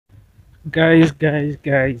Guys.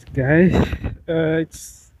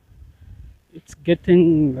 It's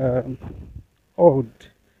getting odd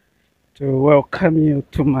to welcome you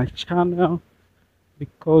to my channel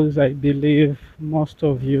because I believe most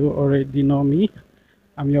of you already know me.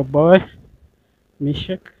 I'm your boy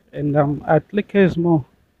Mishek, and I'm at Likesmo.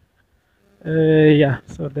 Yeah,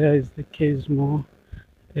 so there is Likesmo,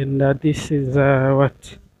 and this is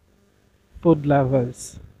what food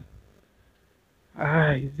lovers.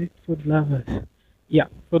 Is it food lovers? Yeah,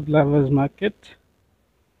 food lovers market.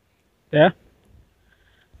 Yeah,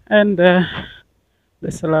 and the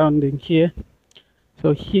surrounding here.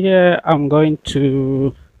 So here I'm going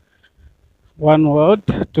to one word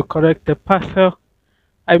to correct the parcel.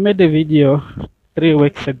 I made a video 3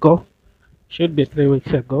 weeks ago, should be 3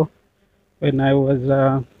 weeks ago, when I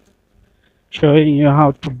was showing you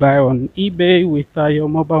how to buy on eBay with your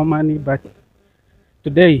mobile money. But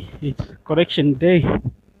today it's correction day,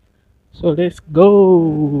 so let's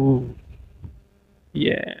go.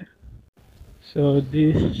 Yeah. So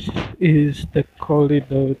this is the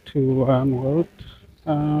corridor to one word.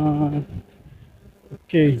 Uh,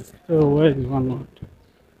 okay. So where is one word?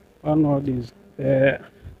 One word is there.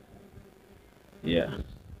 Yeah.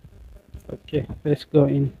 Okay, let's go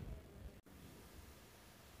in.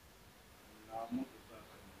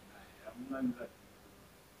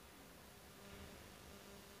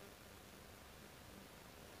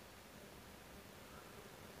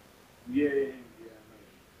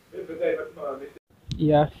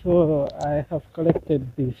 Yeah, so I have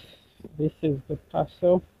collected this. This is the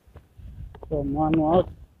parcel from one word.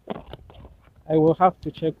 I will have to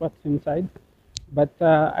check what's inside, but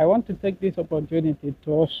I want to take this opportunity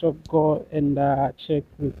to also go and check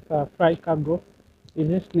with Fry Cargo. Is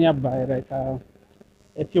this nearby, right? A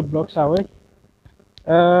few blocks away.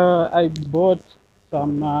 I bought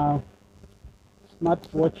some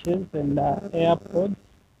smartwatches and AirPods,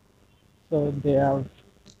 so they have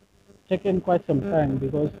taken quite some time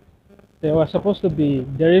because they were supposed to be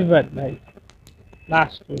delivered like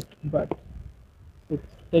last week, but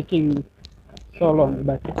it's taking so long.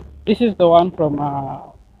 But this is the one from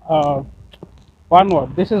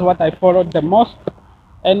OneWord. This is what I followed the most,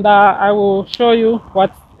 and I will show you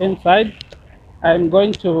what's inside. I'm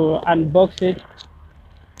going to unbox it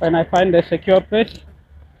when I find a secure place.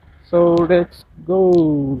 So let's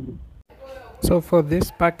go. So for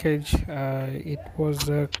this package, it was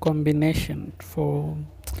a combination for.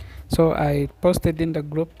 So I posted in the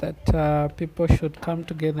group that people should come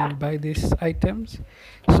together and buy these items.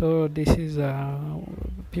 So this is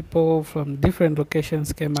people from different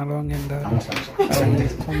locations came along, and I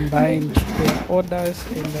combined their orders,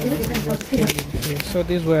 and this is what came in here. So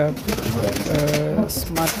these were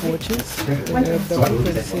smart watches, the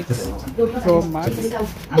 126 Pro Max, a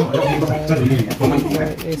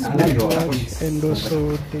smartwatch, and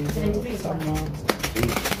also the some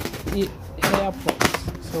AirPods.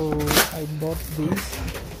 So I bought these,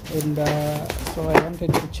 and so I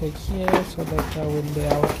wanted to check here so that when they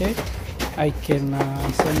are okay, I can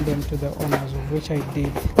send them to the owners, of which I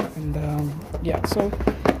did. And yeah, so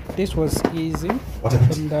this was easy,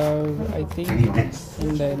 and I think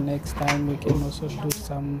in the next time we can also do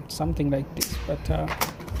something like this. But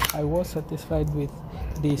I was satisfied with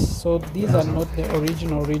this. So these are not the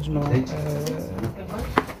original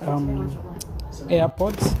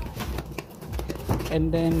AirPods,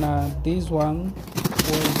 and then this one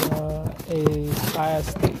was a Fire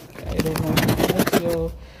Stick. I don't know if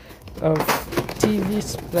your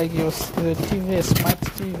TV, like your TV, smart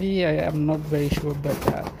TV. I am not very sure, but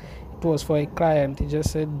it was for a client. He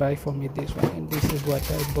just said buy for me this one, and this is what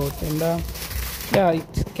I bought. And yeah,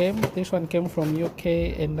 it came. This one came from UK,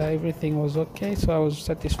 and everything was okay. So I was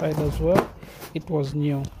satisfied as well. It was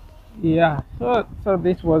new. Yeah. So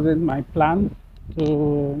this wasn't my plan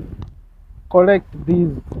to collect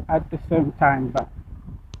these at the same time, but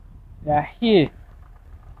they are here.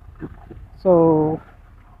 So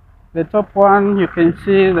the top one, you can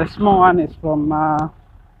see the small one is from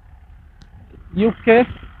UK,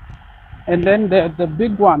 and then the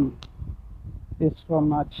big one is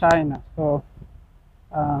from China. So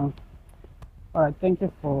all right, thank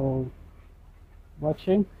you for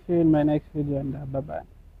watching. See you in my next video, and bye bye.